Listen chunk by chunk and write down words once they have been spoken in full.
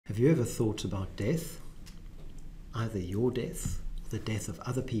Have you ever thought about death? Either your death, the death of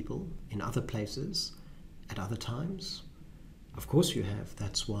other people in other places at other times? Of course you have.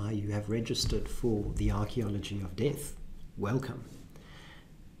 That's why you have registered for the archaeology of death. Welcome.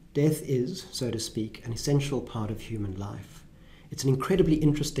 Death is, so to speak, an essential part of human life. It's an incredibly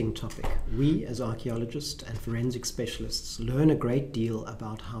interesting topic. We, as archaeologists and forensic specialists, learn a great deal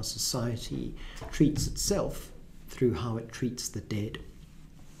about how society treats itself through how it treats the dead.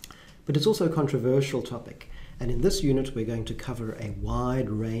 But it's also a controversial topic, and in this unit we're going to cover a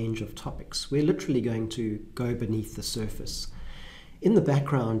wide range of topics. We're literally going to go beneath the surface. In the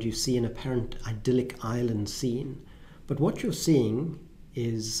background you see an apparent idyllic island scene, but what you're seeing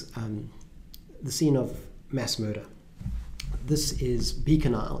is the scene of mass murder. This is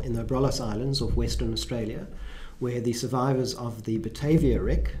Beacon Isle in the Abrolhos Islands of Western Australia, where the survivors of the Batavia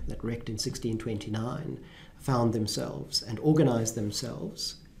wreck, that wrecked in 1629, found themselves and organised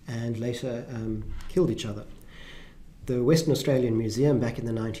themselves and later killed each other. The Western Australian Museum back in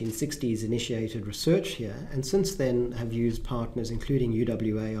the 1960s initiated research here, and since then have used partners including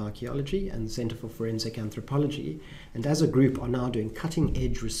UWA Archaeology and the Centre for Forensic Anthropology, and as a group are now doing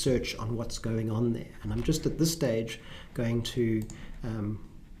cutting-edge research on what's going on there. And I'm just at this stage going to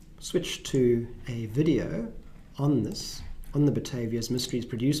switch to a video on this, on the Batavia's Mysteries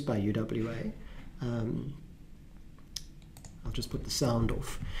produced by UWA. I'll just put the sound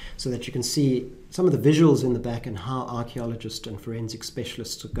off so that you can see some of the visuals in the back and how archaeologists and forensic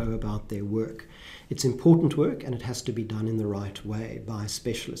specialists go about their work. It's important work and it has to be done in the right way by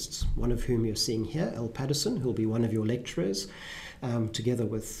specialists, one of whom you're seeing here, Elle Patterson, who will be one of your lecturers, together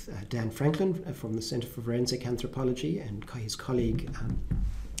with Dan Franklin from the Centre for Forensic Anthropology and his colleague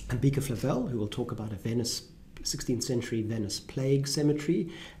Ambika Flavel, who will talk about a 16th century Venice plague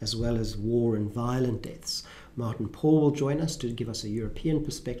cemetery, as well as war and violent deaths. Martin Paul will join us to give us a European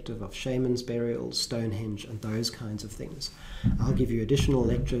perspective of shamans' burials, Stonehenge, and those kinds of things. I'll give you additional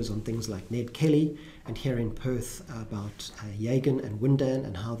lectures on things like Ned Kelly, and here in Perth about Yagan and Windan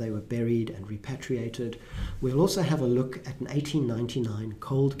and how they were buried and repatriated. We'll also have a look at an 1899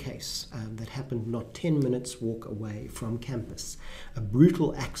 cold case that happened not 10 minutes walk away from campus. A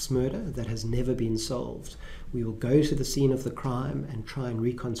brutal axe murder that has never been solved. We will go to the scene of the crime and try and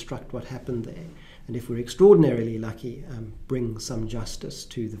reconstruct what happened there. And if we're extraordinarily lucky, bring some justice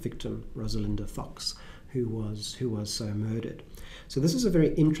to the victim, Rosalinda Fox, who was so murdered. So this is a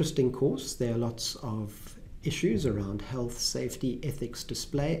very interesting course. There are lots of issues around health, safety, ethics,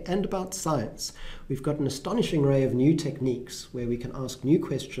 display, and about science. We've got an astonishing array of new techniques where we can ask new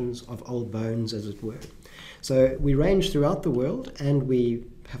questions of old bones, as it were. So we range throughout the world, and we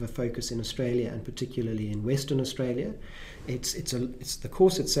have a focus in Australia, and particularly in Western Australia. The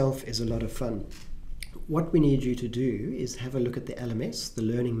course itself is a lot of fun. What we need you to do is have a look at the LMS, the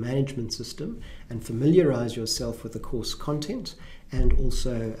Learning Management System, and familiarise yourself with the course content and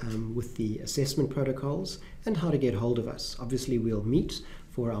also with the assessment protocols and how to get hold of us. Obviously, we'll meet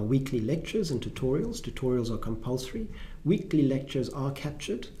for our weekly lectures and tutorials. Tutorials are compulsory. Weekly lectures are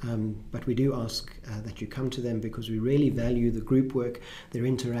captured, but we do ask that you come to them because we really value the group work, their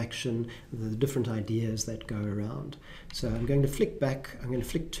interaction, the different ideas that go around. So I'm going to flick back, I'm going to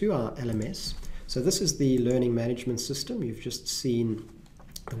flick to our LMS. So this is the Learning Management System. You've just seen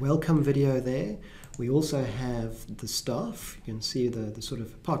the welcome video there. We also have the staff. You can see the sort of,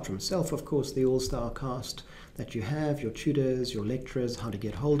 apart from myself, of course, the all-star cast that you have, your tutors, your lecturers, how to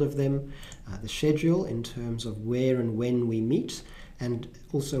get hold of them, the schedule in terms of where and when we meet, and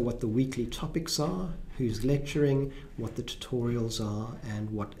also what the weekly topics are, who's lecturing, what the tutorials are, and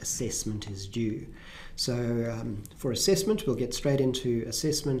what assessment is due. So for assessment, we'll get straight into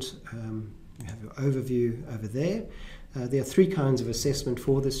assessment. We have your overview over there. There are three kinds of assessment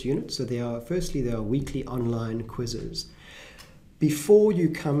for this unit. So firstly, there are weekly online quizzes. Before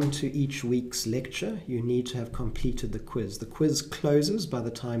you come to each week's lecture, you need to have completed the quiz. The quiz closes by the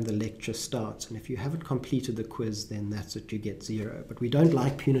time the lecture starts, and if you haven't completed the quiz, then that's it, you get 0. But we don't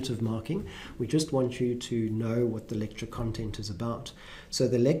like punitive marking. We just want you to know what the lecture content is about. So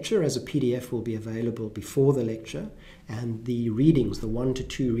the lecture as a PDF will be available before the lecture, and the readings, the 1 to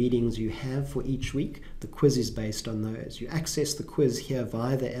 2 readings you have for each week, the quiz is based on those. You access the quiz here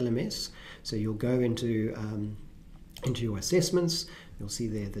via the LMS, so you'll go into your assessments. You'll see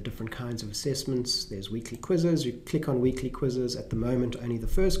there the different kinds of assessments. There's weekly quizzes. You click on weekly quizzes. At the moment, only the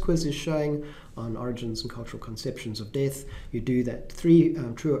first quiz is showing on origins and cultural conceptions of death. You do that 3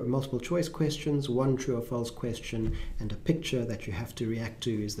 true or multiple choice questions, 1 true or false question, and a picture that you have to react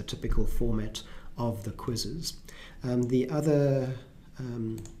to is the typical format of the quizzes. The other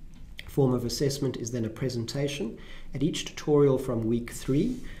form of assessment is then a presentation. At each tutorial from week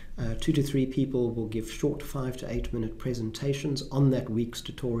 3, 2 to 3 people will give short 5 to 8 minute presentations on that week's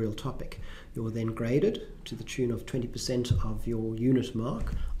tutorial topic. You're then graded to the tune of 20% of your unit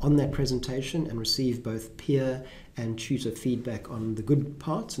mark on that presentation and receive both peer and tutor feedback on the good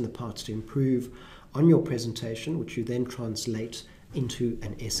parts and the parts to improve on your presentation, which you then translate into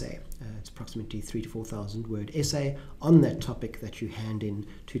an essay. It's approximately 3,000 to 4,000 word essay on that topic that you hand in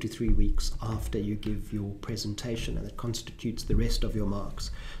 2 to 3 weeks after you give your presentation, and that constitutes the rest of your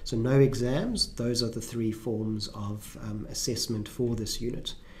marks. So no exams, those are the 3 forms of assessment for this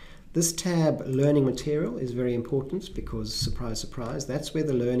unit. This tab, learning material, is very important because, surprise, surprise, that's where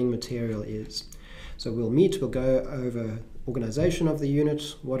the learning material is. So we'll go over organization of the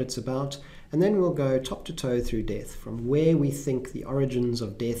unit, what it's about, and then we'll go top to toe through death, from where we think the origins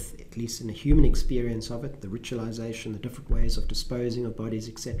of death, at least in the human experience of it, the ritualization, the different ways of disposing of bodies,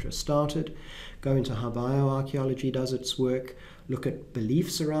 etc., started, go into how bioarchaeology does its work, look at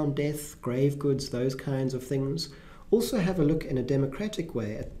beliefs around death, grave goods, those kinds of things. Also have a look in a democratic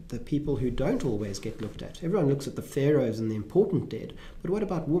way at the people who don't always get looked at. Everyone looks at the pharaohs and the important dead, but what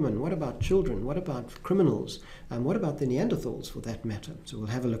about women? What about children? What about criminals? And what about the Neanderthals, for that matter? So we'll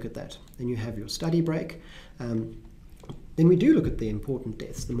have a look at that. Then you have your study break. Then we do look at the important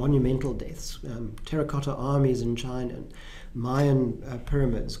deaths, the monumental deaths, terracotta armies in China, Mayan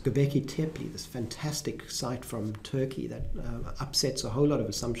pyramids, Göbekli Tepe, this fantastic site from Turkey that upsets a whole lot of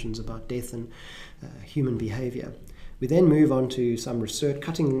assumptions about death and human behavior. We then move on to some research,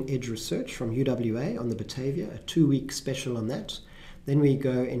 cutting-edge research from UWA on the Batavia, a 2-week special on that. Then we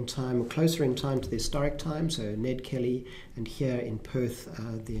go in time, closer in time to the historic time, so Ned Kelly, and here in Perth,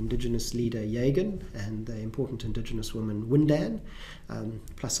 the Indigenous leader Yagan, and the important Indigenous woman Windan,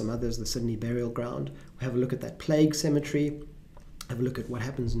 plus some others, the Sydney Burial Ground. We have a look at that plague cemetery, have a look at what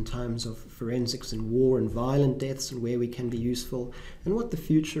happens in times of forensics and war and violent deaths and where we can be useful, and what the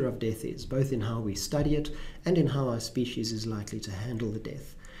future of death is, both in how we study it and in how our species is likely to handle the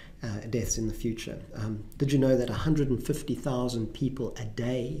deaths in the future. Did you know that 150,000 people a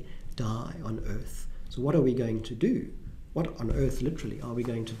day die on Earth? So what are we going to do? What on earth, literally, are we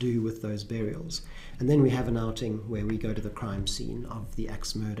going to do with those burials? And then we have an outing where we go to the crime scene of the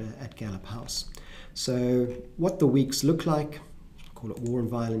axe murder at Gallup House. So what the weeks look like, call it War and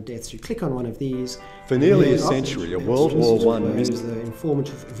Violent Deaths. You click on one of these. For nearly a century, a World War I is the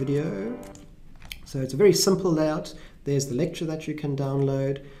informative video. So it's a very simple layout. There's the lecture that you can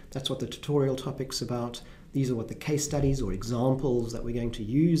download. That's what the tutorial topic's about. These are what the case studies or examples that we're going to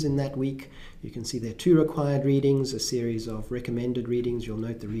use in that week. You can see there are 2 required readings, a series of recommended readings. You'll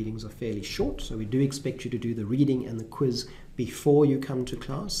note the readings are fairly short, so we do expect you to do the reading and the quiz before you come to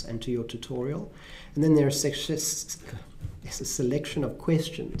class and to your tutorial. And then there's a selection of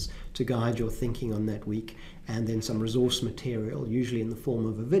questions to guide your thinking on that week, and then some resource material, usually in the form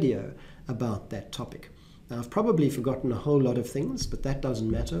of a video, about that topic. Now, I've probably forgotten a whole lot of things, but that doesn't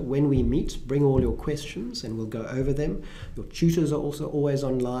matter. When we meet, bring all your questions and we'll go over them. Your tutors are also always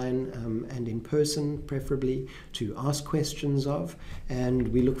online and in person, preferably, to ask questions of. And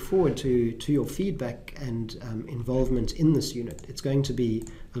we look forward to your feedback and involvement in this unit. It's going to be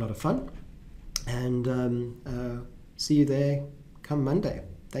a lot of fun. And see you there come Monday.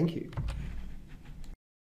 Thank you.